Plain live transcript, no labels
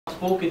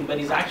spoken, but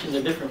his actions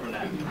are different from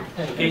that.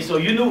 Okay, so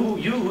you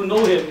who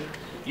know him,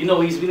 you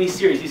know he's really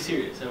serious. He's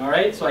serious. Am I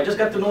right? So I just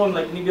got to know him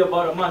like maybe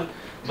about a month,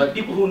 but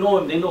people who know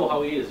him, they know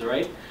how he is,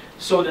 right?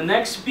 So the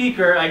next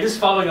speaker, I just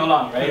following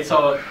along, right?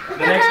 So the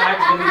next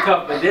act is gonna be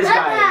tough, but this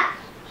guy,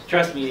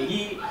 trust me,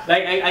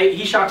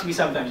 he shocks me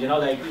sometimes. You know,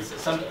 like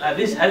at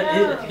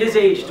his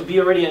age to be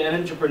already an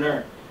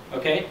entrepreneur.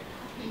 Okay,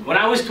 when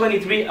I was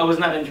 23, I was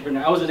not an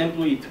entrepreneur. I was an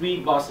employee,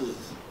 3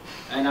 bosses.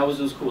 And I was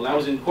in school. I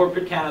was in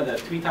corporate Canada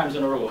 3 times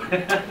in a row.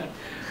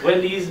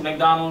 Wendy's,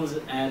 McDonald's,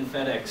 and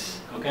FedEx,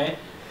 okay?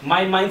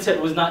 My mindset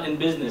was not in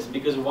business,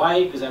 because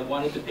why? Because I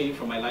wanted to pay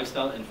for my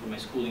lifestyle and for my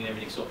schooling and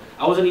everything. So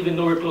I wasn't even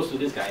nowhere close to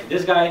this guy.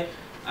 This guy,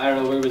 I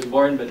don't know where he was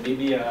born, but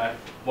maybe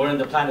born on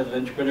the planet of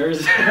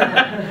entrepreneurs.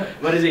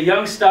 But as a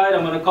young stud,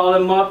 I'm gonna call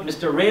him up,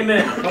 Mr.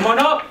 Raymond. Come on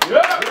up.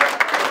 Yeah.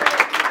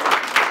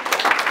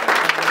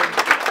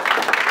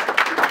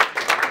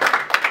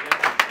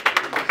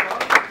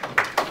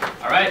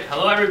 Alright,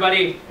 hello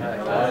everybody.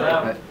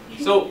 Hi.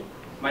 So,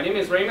 my name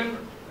is Raymond,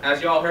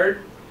 as you all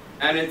heard,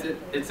 and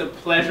it's a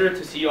pleasure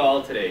to see you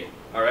all today,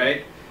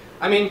 alright?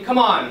 I mean, come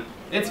on,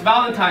 it's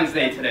Valentine's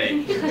Day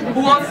today.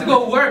 Who wants to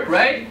go work,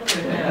 right?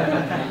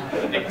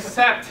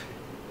 Except,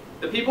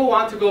 the people who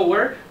want to go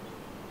work,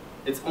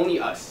 it's only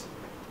us.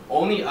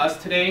 Only us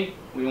today,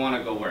 we want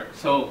to go work.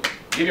 So,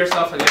 give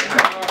yourself a good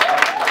hand.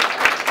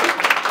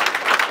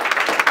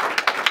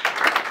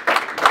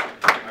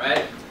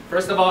 Alright?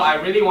 First of all, I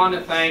really want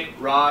to thank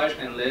Raj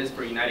and Liz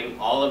for uniting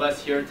all of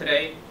us here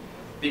today,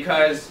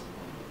 because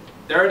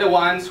they're the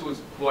ones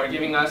who are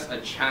giving us a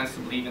chance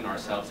to believe in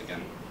ourselves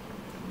again.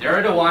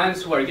 They're the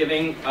ones who are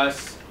giving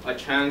us a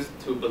chance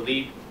to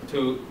believe,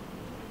 to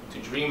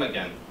dream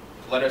again,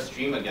 to let us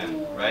dream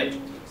again, right?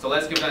 So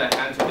let's give them a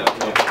hand to them.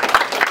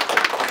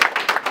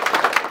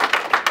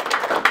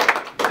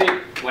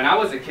 See, when I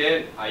was a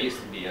kid, I used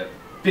to be a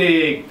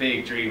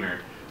big dreamer.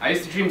 I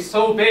used to dream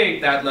so big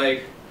that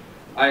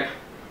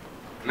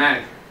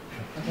man,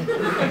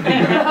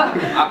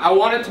 I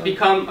wanted to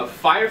become a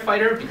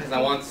firefighter because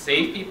I want to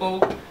save people.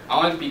 I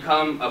wanted to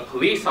become a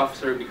police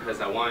officer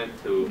because I wanted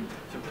to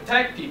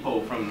protect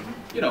people from,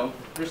 you know,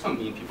 there's some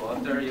mean people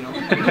out there, you know.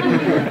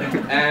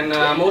 And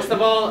most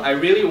of all, I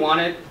really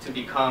wanted to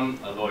become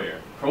a lawyer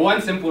for one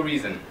simple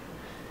reason.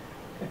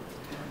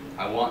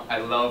 I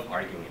love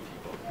arguing with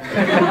people.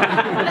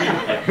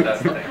 Yeah,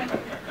 that's the thing.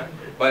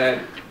 But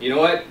you know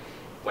what?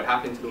 What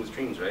happened to those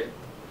dreams, right?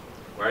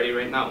 Where are you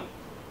right now?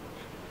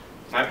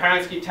 My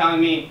parents keep telling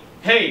me,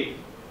 hey,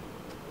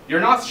 you're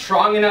not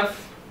strong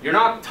enough, you're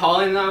not tall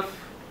enough,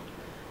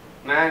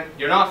 man,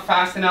 you're not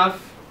fast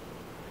enough,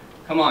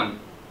 come on.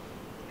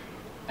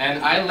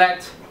 And I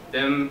let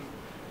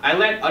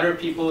other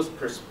people's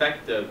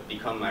perspective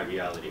become my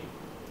reality.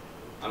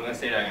 I'm gonna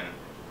say that again.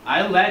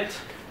 I let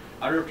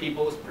other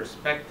people's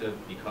perspective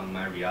become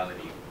my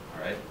reality,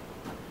 all right?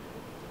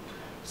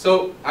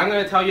 So I'm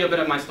gonna tell you a bit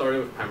of my story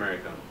with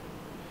Primerica.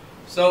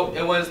 So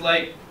it was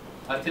like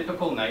a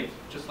typical night,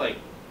 just like,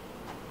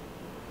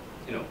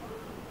 you know,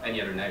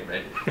 any other night,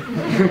 right?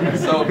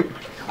 So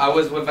I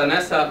was with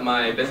Vanessa,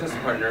 my business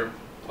partner.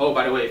 Oh,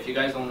 by the way, if you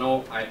guys don't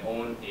know, I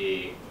own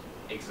a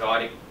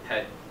exotic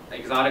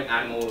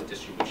animal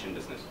distribution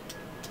business.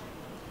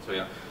 So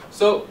yeah.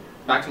 So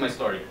back to my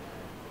story.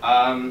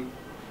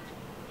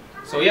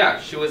 So yeah,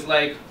 she was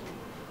like,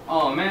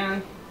 oh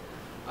man,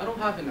 I don't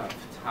have enough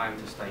time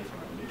to study for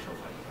my mutual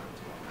fund exam.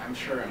 I'm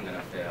sure I'm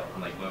gonna fail.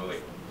 I'm like,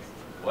 wait.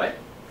 What?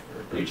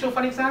 Mutual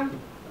fund exam?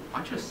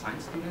 Aren't you a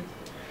science student?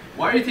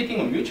 Why are you taking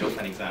a mutual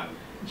fund exam?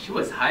 She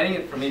was hiding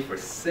it from me for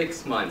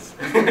 6 months.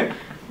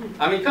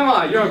 I mean, come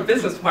on, you're a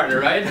business partner,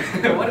 right?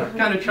 What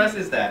kind of trust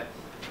is that?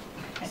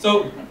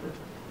 So,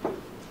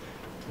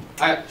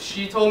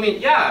 she told me,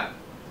 yeah,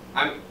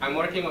 I'm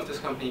working with this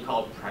company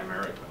called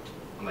Primerica.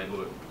 I'm like,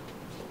 what?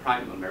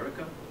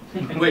 Primerica?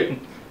 Wait,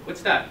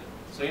 what's that?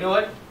 So you know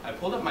what? I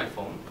pulled up my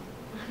phone.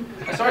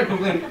 I started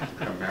Googling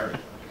Primerica.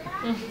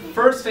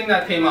 First thing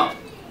that came up,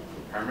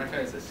 Primerica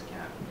is a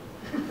scam.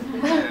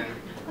 And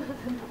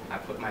I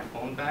put my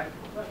phone back.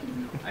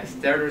 I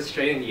stared her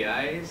straight in the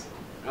eyes.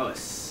 I was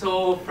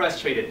so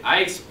frustrated. I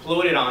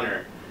exploded on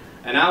her.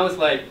 And I was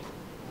like,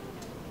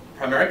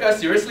 Primerica,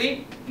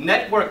 seriously?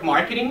 Network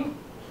marketing?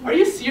 Are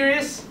you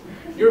serious?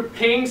 You're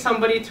paying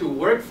somebody to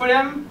work for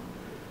them?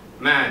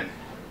 Man,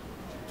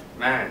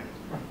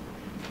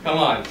 come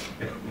on.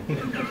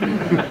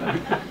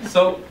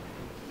 So,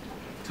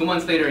 2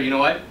 months later, you know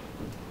what?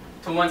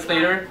 2 months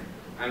later,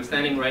 I'm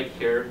standing right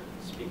here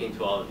speaking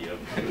to all of you.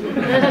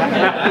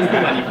 That's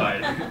the funny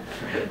part.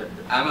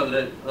 I'm a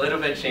little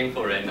bit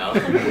shameful right now.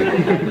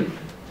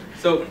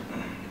 So,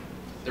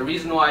 the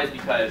reason why is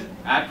because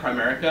at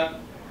Primerica,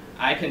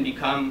 I can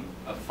become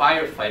a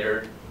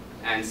firefighter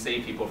and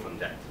save people from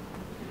death.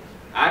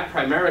 At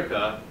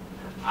Primerica,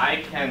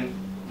 I can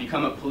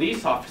become a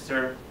police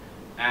officer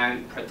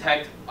and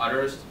protect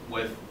others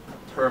with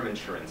term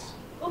insurance.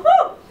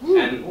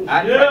 And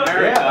at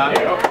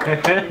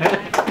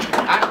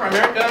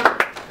Primerica,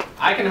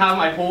 I can have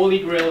my holy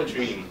grail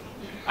dream.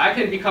 I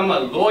can become a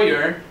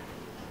lawyer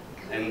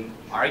and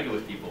argue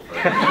with people for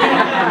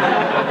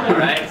that. All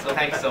right, so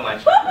thanks so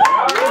much.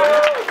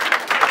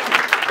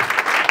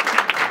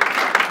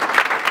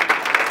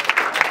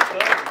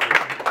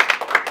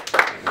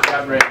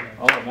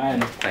 Oh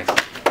man, Thanks.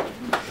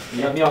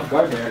 you got me off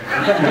guard there.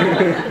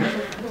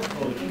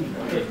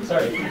 Okay,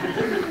 sorry.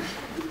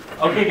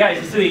 Okay,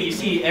 guys, you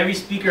see every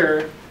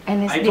speaker.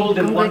 I told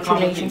them one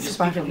common thing: just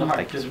speak from the heart.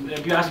 Because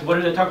if you ask what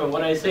did I talk about, what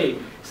did I say?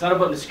 It's not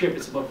about the script;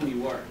 it's about who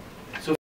you are.